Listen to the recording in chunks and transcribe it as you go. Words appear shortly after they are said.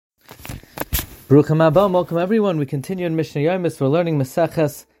Baruch Haba, welcome everyone. We continue in Mishnah Yomis. We're learning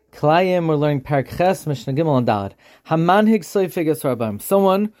Maseches Klayim. We're learning Parak Ches, Mishnah Gimel and Daled. Hamanhig Soifeg Esrabim.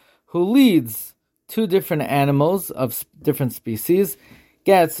 Someone who leads two different animals of different species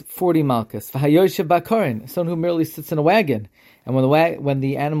gets 40 malchus. V'hayoshev bakarin. Someone who merely sits in a wagon, and when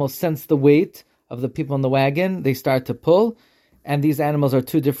the animals sense the weight of the people in the wagon, they start to pull. And these animals are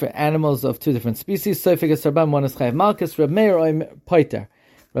two different animals of two different species. Soifeg Esrabim. One is chayav malchus. Reb Meir oim poiter.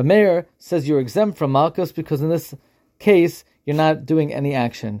 Reb Meir says you're exempt from malchus because in this case you're not doing any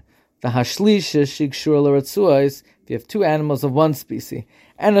action. The hashlish shigshur l'ratzuos. If you have two animals of one species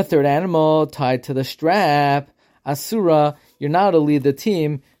and a third animal tied to the strap, asura, you're not to lead the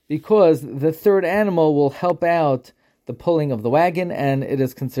team because the third animal will help out the pulling of the wagon, and it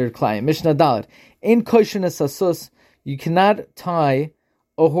is considered klayim. Mishnah Daled. In koshernes asus, you cannot tie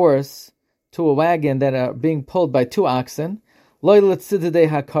a horse to a wagon that are being pulled by two oxen. Not to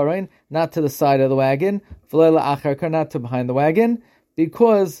the side of the wagon, not to behind the wagon,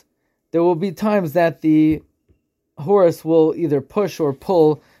 because there will be times that the horse will either push or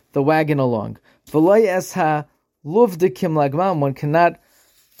pull the wagon along. One cannot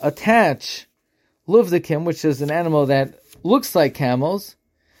attach luvdikim, which is an animal that looks like camels,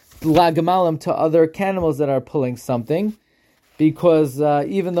 to other camels that are pulling something, because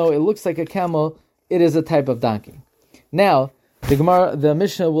even though it looks like a camel, it is a type of donkey. Now, the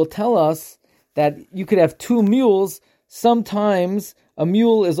Mishnah will tell us that you could have two mules. Sometimes a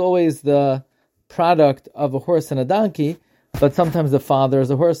mule is always the product of a horse and a donkey, but sometimes the father is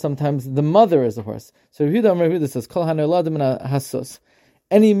a horse, sometimes the mother is a horse. So Yehuda says, Kol hanoladim hasos.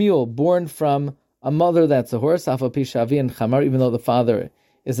 Any mule born from a mother that's a horse, afapi shavi and chamar, even though the father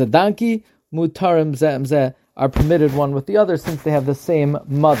is a donkey, mutarim zeh are permitted one with the other since they have the same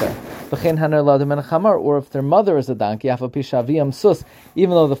mother. Or if their mother is a donkey, even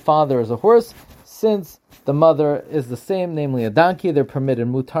though the father is a horse, since the mother is the same, namely a donkey, they're permitted.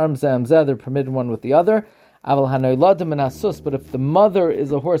 Mutarm zeh, they're permitted one with the other. But if the mother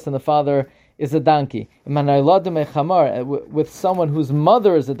is a horse and the father is a donkey, with someone whose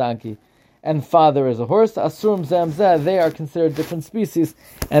mother is a donkey and father is a horse, asurum zeh, they are considered different species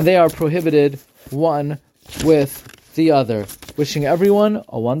and they are prohibited one with the other. Wishing everyone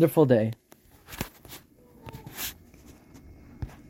a wonderful day.